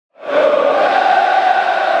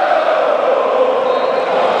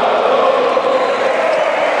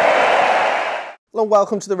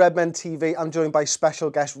welcome to the Redmen TV. I'm joined by special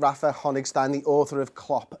guest Raphael Honigstein, the author of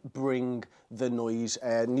Klopp, Bring the Noise,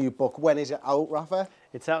 new book. When is it out, Raphael?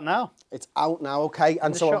 It's out now. It's out now, okay.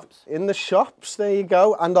 In the shops. In the shops, there you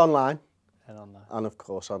go, and online. And online. And of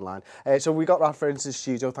course online. So we got Raphael into the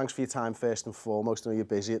studio. Thanks for your time first and foremost. I know you're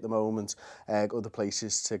busy at the moment, other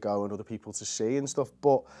places to go and other people to see and stuff,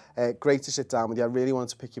 but great to sit down with you. I really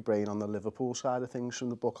wanted to pick your brain on the Liverpool side of things from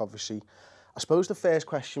the book, obviously. I suppose the first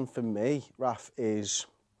question for me, Raf, is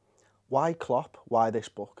why Klopp? Why this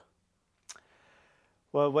book?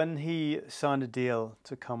 Well, when he signed a deal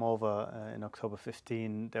to come over in October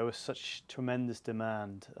 15, there was such tremendous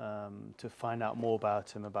demand to find out more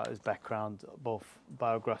about him, about his background, both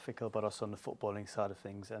biographical but also on the footballing side of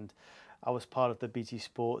things. And I was part of the BT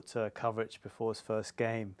Sport coverage before his first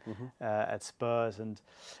game at Spurs, and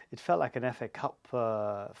it felt like an FA Cup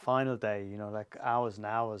final day, you know, like hours and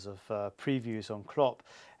hours of previews on Klopp.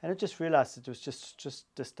 And I just realised it was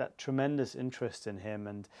just that tremendous interest in him,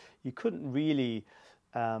 and you couldn't really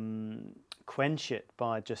quench it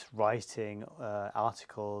by just writing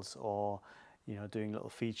articles or, you know, doing little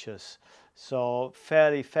features. So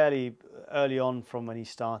fairly early on from when he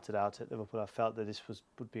started out at Liverpool, I felt that this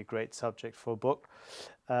would be a great subject for a book.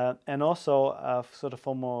 And also, sort of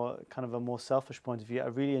from a more selfish point of view, I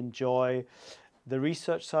really enjoy the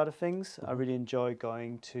research side of things. I really enjoy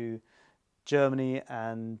going to Germany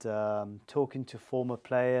and talking to former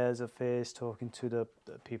players of his, talking to the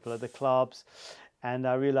people at the clubs. And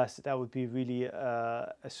I realized that would be really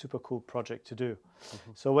a super cool project to do.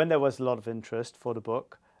 So when there was a lot of interest for the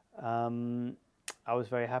book, I was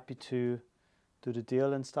very happy to do the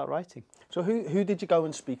deal and start writing. So who did you go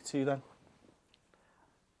and speak to then?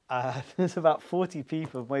 There's about 40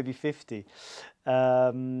 people, maybe 50.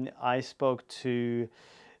 I spoke to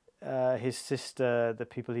his sister, the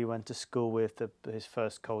people he went to school with, his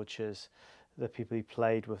first coaches, the people he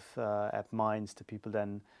played with at Mainz, the people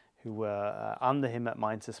then who were under him at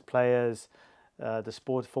Mainz as players,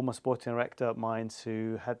 the former sporting director at Mainz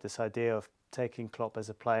who had this idea of taking Klopp as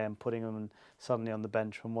a player and putting him suddenly on the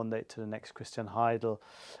bench from one day to the next, Christian Hiedel,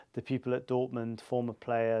 the people at Dortmund, former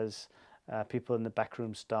players, people in the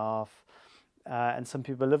backroom staff, and some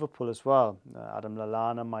people at Liverpool as well. Adam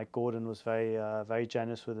Lallana, Mike Gordon was very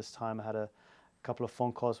generous with his time. I had a couple of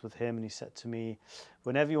phone calls with him, and he said to me,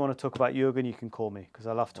 whenever you want to talk about Jurgen, you can call me, because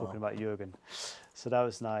I love talking about Jurgen. So that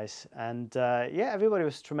was nice. And yeah, everybody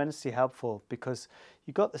was tremendously helpful, because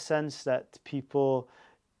you got the sense that people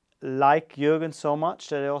like Jurgen so much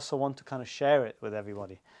that they also want to kind of share it with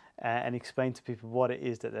everybody and explain to people what it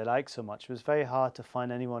is that they like so much. It was very hard to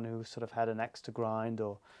find anyone who sort of had an axe to grind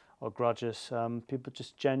or grudges. People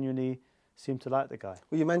just genuinely seemed to like the guy.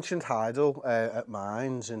 Well, you mentioned Hiedel at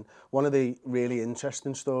Mainz, and one of the really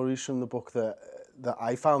interesting stories from the book that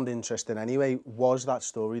I found interesting anyway was that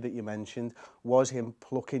story that you mentioned, was him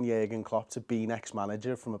plucking Jurgen Klopp to be next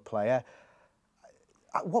manager from a player.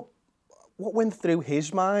 What went through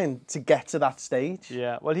his mind to get to that stage?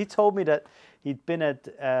 Yeah, well, he told me that he'd been at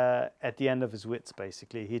the end of his wits,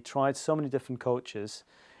 basically. He'd tried so many different coaches.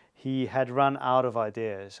 He had run out of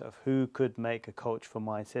ideas of who could make a coach for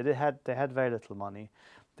Mainz. They had very little money.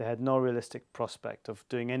 They had no realistic prospect of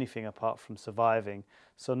doing anything apart from surviving.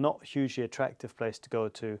 So not a hugely attractive place to go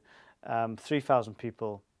to. 3,000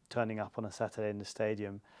 people turning up on a Saturday in the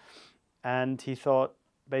stadium. And he thought,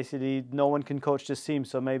 basically, no one can coach this team,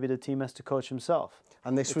 so maybe the team has to coach himself.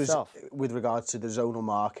 And this was with regards to the zonal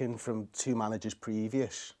marking from two managers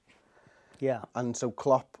previous. Yeah. And so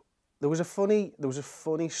Klopp, there was a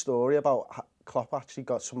funny story about how Klopp actually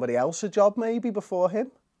got somebody else a job maybe before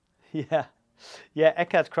him. Yeah. Yeah,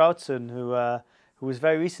 Eckhard Krautzen, who was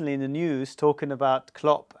very recently in the news talking about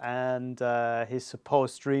Klopp and his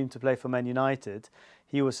supposed dream to play for Man United.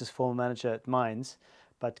 He was his former manager at Mainz.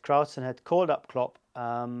 But Krautzen had called up Klopp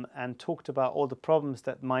and talked about all the problems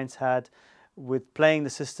that Mainz had with playing the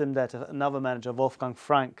system that another manager, Wolfgang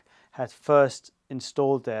Frank, had first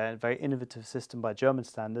installed there, a very innovative system by German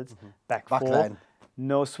standards, back four, then.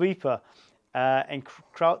 No sweeper. And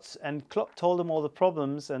Klopp told him all the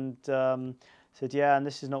problems and said, yeah, and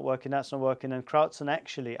this is not working, that's not working. And Krautzen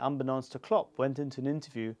actually, unbeknownst to Klopp, went into an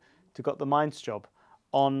interview to get the Mainz job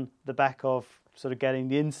on the back of sort of getting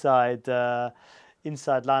the inside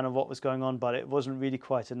line of what was going on, but it wasn't really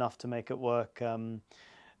quite enough to make it work.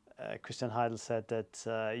 Christian Hiedel said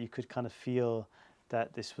that you could kind of feel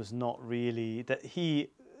that this was not really, that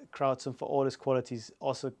Krautzen, for all his qualities,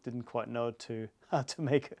 also didn't quite know how to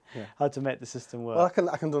make the system work. Well,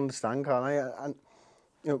 I can understand, can't I? And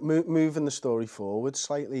you know, moving the story forward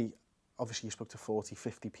slightly, obviously you spoke to 40,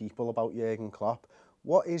 50 people about Jurgen Klopp.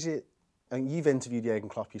 What is it and you've interviewed Jurgen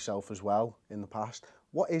Klopp yourself as well in the past.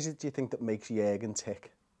 What is it, do you think, that makes Jurgen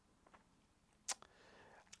tick?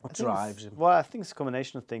 What drives him? Well, I think it's a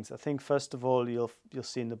combination of things. I think first of all, you'll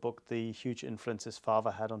see in the book the huge influence his father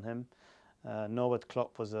had on him. Norbert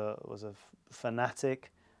Klopp was a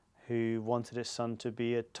fanatic who wanted his son to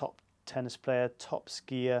be a top tennis player, top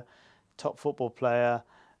skier, top football player.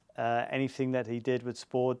 Anything that he did with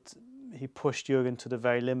sport, he pushed Jurgen to the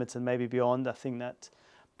very limits and maybe beyond. I think that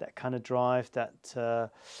kind of drive, that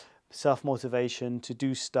self-motivation to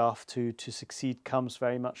do stuff, to succeed, comes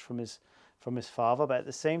very much from his father. But at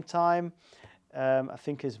the same time, I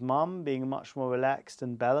think his mum, being much more relaxed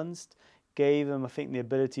and balanced, gave him, I think, the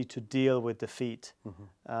ability to deal with defeat.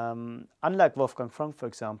 Unlike Wolfgang Frank, for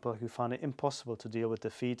example, who found it impossible to deal with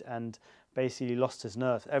defeat and basically lost his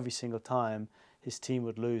nerve every single time his team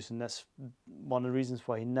would lose. And that's one of the reasons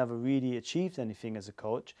why he never really achieved anything as a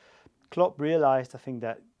coach. Klopp realized, I think,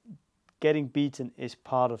 that getting beaten is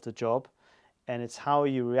part of the job, and it's how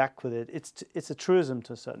you react with it. It's a truism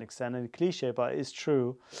to a certain extent, and a cliche, but it's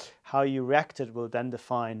true. How you react it will then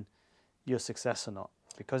define your success or not.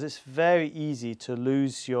 Because it's very easy to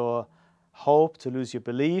lose your hope, to lose your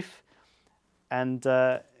belief. And,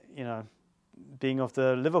 being of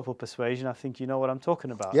the Liverpool persuasion, I think you know what I'm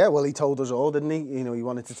talking about. Yeah, well, he told us all, didn't he? You know, he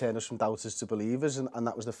wanted to turn us from doubters to believers, and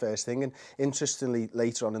that was the first thing. And interestingly,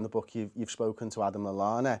 later on in the book, you've spoken to Adam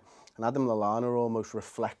Lallana, and Adam Lallana almost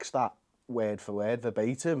reflects that word for word,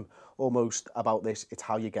 verbatim, almost about this. It's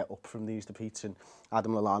how you get up from these defeats. And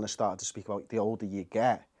Adam Lallana started to speak about the older you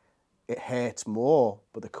get, it hurts more,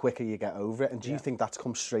 but the quicker you get over it. And do you think that's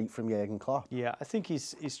come straight from Jurgen Klopp? Yeah, I think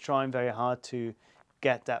he's trying very hard to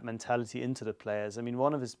get that mentality into the players. I mean,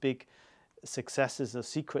 one of his big successes or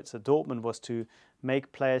secrets at Dortmund was to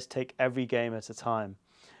make players take every game at a time,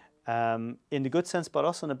 in the good sense, but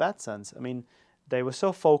also in the bad sense. I mean, they were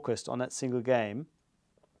so focused on that single game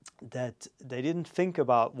that they didn't think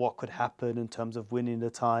about what could happen in terms of winning the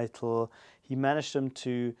title. He managed them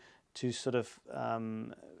to sort of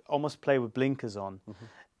almost play with blinkers on.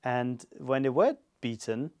 And when they were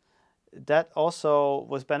beaten, that also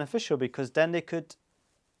was beneficial, because then they could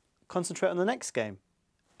concentrate on the next game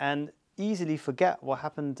and easily forget what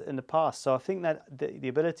happened in the past. So I think that the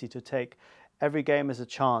ability to take every game as a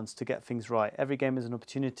chance to get things right, every game is an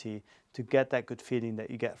opportunity to get that good feeling that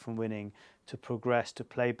you get from winning, to progress, to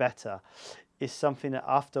play better, is something that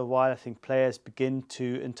after a while I think players begin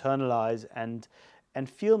to internalize and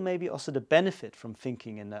feel maybe also the benefit from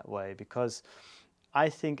thinking in that way. Because I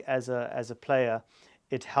think as a player,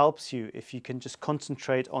 it helps you if you can just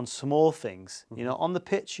concentrate on small things. You know, on the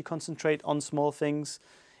pitch, you concentrate on small things.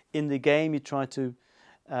 In the game, you try to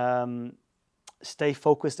stay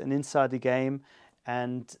focused and inside the game.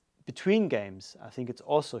 And between games, I think it's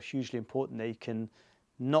also hugely important that you can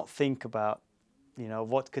not think about,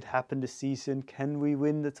 what could happen this season. Can we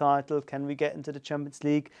win the title? Can we get into the Champions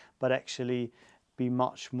League? But actually be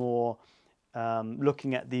much more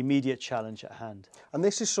looking at the immediate challenge at hand. And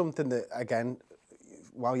this is something that, again,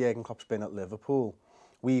 while Jurgen Klopp's been at Liverpool,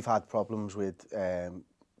 we've had problems with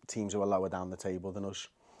teams who are lower down the table than us.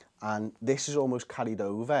 And this is almost carried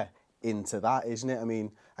over into that, isn't it? I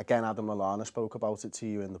mean, again, Adam Lallana spoke about it to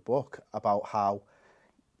you in the book, about how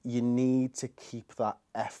you need to keep that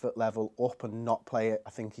effort level up and not play it, I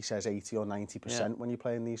think he says 80 or 90% when you're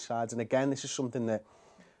playing these sides. And again, this is something that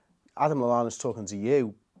Adam Lallana's talking to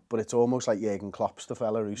you, but it's almost like Jurgen Klopp's the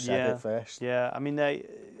fella who said it first. Yeah, I mean,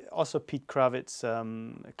 also Pete Kravitz,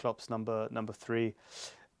 Klopp's number 3,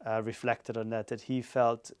 reflected on that he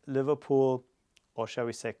felt Liverpool, or shall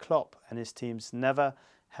we say Klopp and his teams, never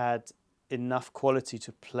had enough quality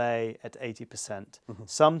to play at 80%.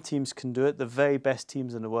 Some teams can do it. The very best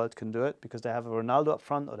teams in the world can do it because they have a Ronaldo up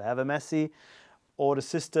front, or they have a Messi, or the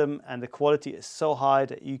system and the quality is so high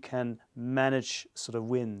that you can manage sort of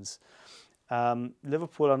wins.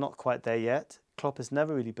 Liverpool are not quite there yet. Klopp has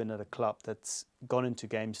never really been at a club that's gone into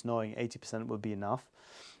games knowing 80% will be enough.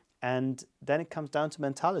 And then it comes down to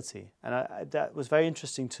mentality. And that was very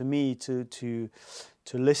interesting to me to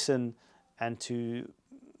listen and to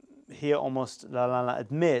hear almost Lallana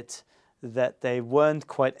admit that they weren't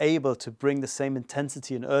quite able to bring the same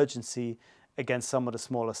intensity and urgency against some of the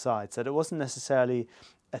smaller sides. That it wasn't necessarily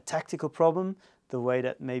a tactical problem, the way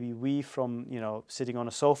that maybe we from, sitting on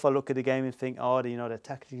a sofa look at the game and think, they're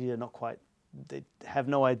tactically they're not quite, they have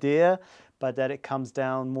no idea, but that it comes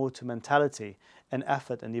down more to mentality and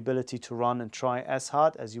effort and the ability to run and try as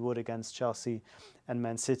hard as you would against Chelsea and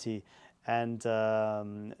Man City. And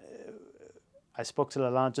I spoke to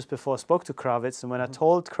Lallana just before I spoke to Kravitz, and when I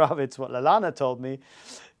told Kravitz what Lallana told me,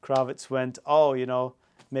 Kravitz went,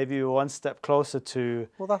 maybe we're one step closer to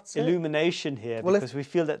illumination here, because we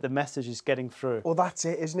feel that the message is getting through. Well, that's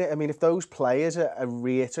it, isn't it? I mean, if those players are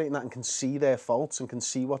reiterating that and can see their faults and can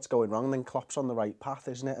see what's going wrong, then Klopp's on the right path,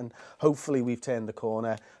 isn't it? And hopefully we've turned the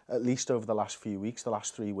corner, at least over the last few weeks. The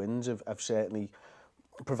last 3 wins have certainly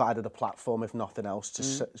provided a platform, if nothing else,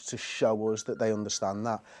 to show us that they understand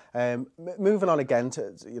that. Moving on again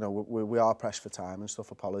to, we are pressed for time and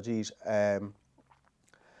stuff, apologies.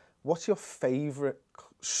 What's your favourite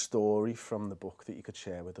story from the book that you could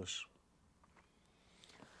share with us?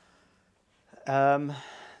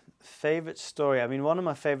 Favourite story? I mean, one of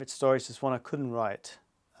my favourite stories is one I couldn't write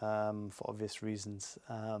for obvious reasons,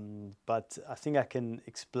 but I think I can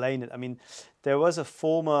explain it. I mean, there was a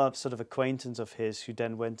former sort of acquaintance of his who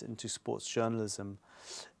then went into sports journalism,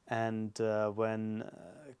 and when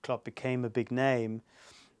Klopp became a big name,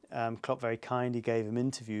 Klopp very kindly gave him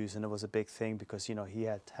interviews, and it was a big thing because, he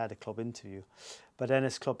had a Klopp interview. But then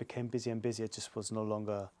as Klopp became busier and busier, it just was no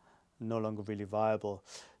longer really viable.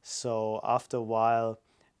 So after a while,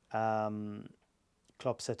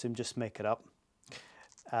 Klopp said to him, just make it up.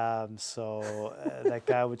 So that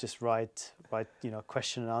guy would just write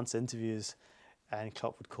question and answer interviews, and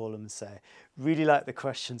Klopp would call him and say, really like the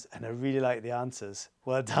questions and I really like the answers.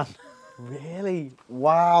 Well done. Really?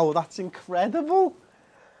 Wow, that's incredible.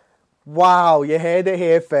 Wow, you heard it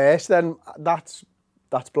here first. Then that's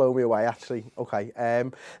blown me away, actually. Okay.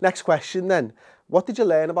 Next question then. What did you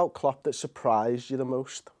learn about Klopp that surprised you the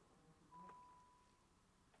most?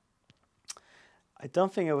 I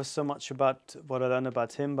don't think it was so much about what I learned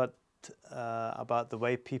about him, but about the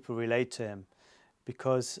way people relate to him.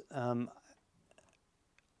 Because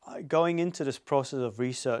going into this process of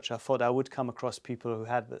research, I thought I would come across people who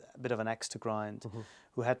had a bit of an axe to grind,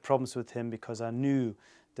 who had problems with him, because I knew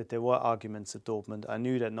that there were arguments at Dortmund. I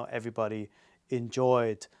knew that not everybody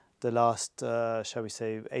enjoyed the last, shall we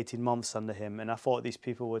say, 18 months under him. And I thought these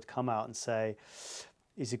people would come out and say,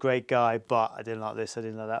 he's a great guy, but I didn't like this, I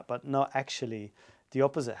didn't like that. But no, actually, the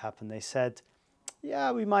opposite happened. They said,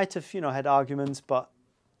 yeah, we might have, had arguments, but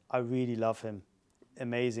I really love him.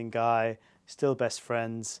 Amazing guy, still best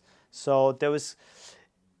friends. So there was,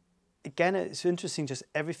 again, it's interesting, just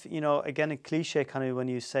everything, again, a cliche kind of when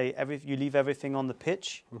you say you leave everything on the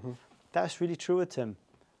pitch. That's really true with him.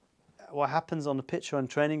 What happens on the pitch or on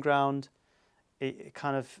training ground, it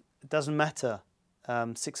kind of doesn't matter.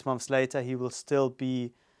 6 months later, he will still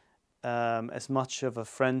be as much of a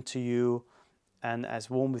friend to you and as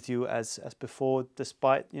warm with you as before,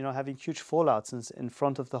 despite having huge fallouts in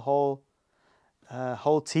front of the whole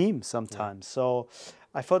team sometimes. Yeah. So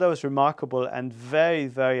I thought that was remarkable and very,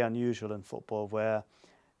 very unusual in football, where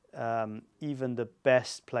even the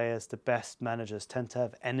best players, the best managers tend to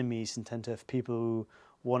have enemies and tend to have people who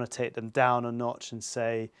want to take them down a notch and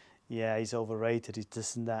say, yeah, he's overrated, he's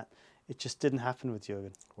this and that. It just didn't happen with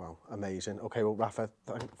Jurgen. Wow, amazing. Okay, well, Rafa,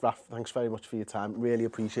 thanks very much for your time. Really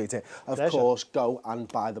appreciate it. Of Pleasure. Course, go and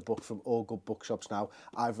buy the book from all good bookshops now.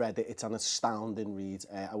 I've read it. It's an astounding read.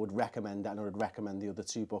 I would recommend it, and I would recommend the other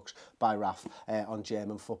 2 books by Raf on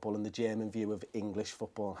German football and the German view of English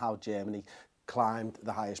football and how Germany climbed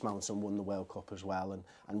the highest mountain and won the World Cup as well,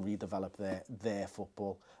 and redeveloped their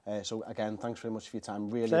football. So again, thanks very much for your time.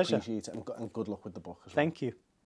 Really Pleasure. Appreciate it, and good luck with the book as well. Thank you.